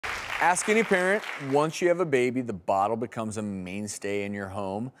Ask any parent, once you have a baby, the bottle becomes a mainstay in your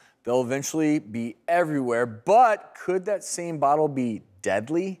home. They'll eventually be everywhere, but could that same bottle be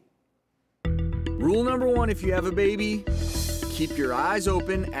deadly? Rule number 1 if you have a baby, keep your eyes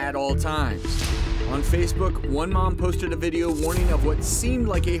open at all times. On Facebook, one mom posted a video warning of what seemed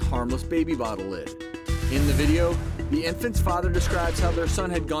like a harmless baby bottle lid. In the video, the infant's father describes how their son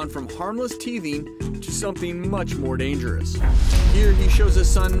had gone from harmless teething to something much more dangerous. Here, he shows his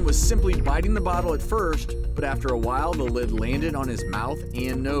son was simply biting the bottle at first, but after a while, the lid landed on his mouth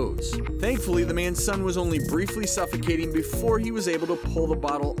and nose. Thankfully, the man's son was only briefly suffocating before he was able to pull the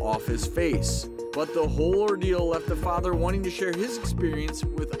bottle off his face. But the whole ordeal left the father wanting to share his experience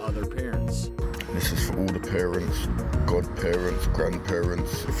with other parents. This is for all the parents, godparents,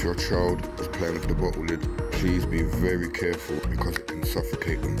 grandparents. If your child is playing with the bottle lid, please be very careful because it can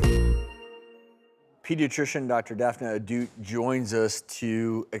suffocate them. Pediatrician Dr. Daphne Adut joins us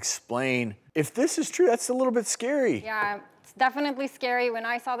to explain if this is true. That's a little bit scary. Yeah, it's definitely scary. When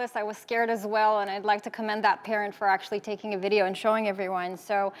I saw this, I was scared as well, and I'd like to commend that parent for actually taking a video and showing everyone.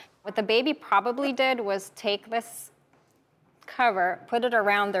 So what the baby probably did was take this cover, put it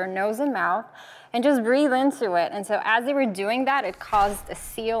around their nose and mouth, and just breathe into it. And so as they were doing that, it caused a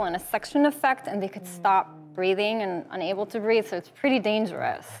seal and a suction effect, and they could stop breathing and unable to breathe, so it's pretty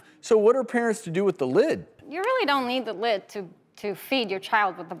dangerous. So what are parents to do with the lid? You really don't need the lid to feed your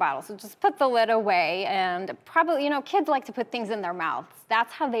child with the bottle. So just put the lid away, and probably, you know, kids like to put things in their mouths.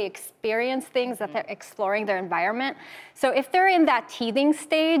 That's how they experience things, that they're exploring their environment. So if they're in that teething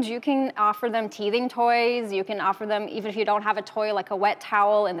stage, you can offer them teething toys. You can offer them, even if you don't have a toy, like a wet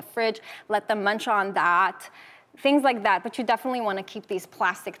towel in the fridge, let them munch on that. Things like that, but you definitely want to keep these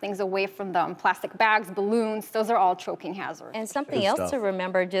plastic things away from them. Plastic bags, balloons, those are all choking hazards. And something else to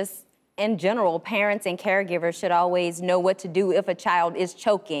remember, just in general, parents and caregivers should always know what to do if a child is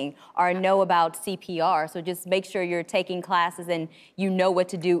choking or know about CPR. So just make sure you're taking classes and you know what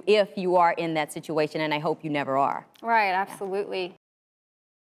to do if you are in that situation, and I hope you never are. Right, absolutely.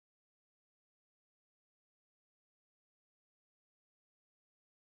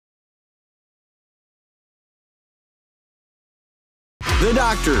 The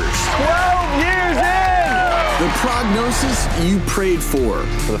doctors. 12 years in! The prognosis you prayed for.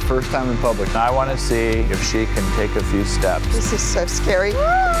 For the first time in public, I want to see if she can take a few steps. This is so scary.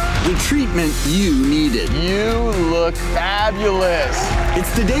 The treatment you needed. You look fabulous.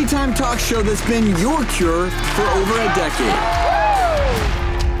 It's the daytime talk show that's been your cure for over a decade.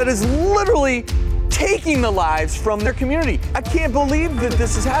 That is literally taking the lives from their community. I can't believe that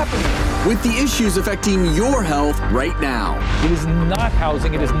this is happening. With the issues affecting your health right now. It is not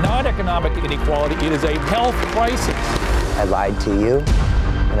housing, it is not economic inequality, it is a health crisis. I lied to you,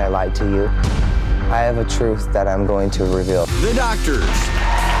 and I lied to you. I have a truth that I'm going to reveal. The Doctors,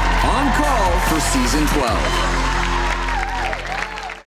 on call for season 12.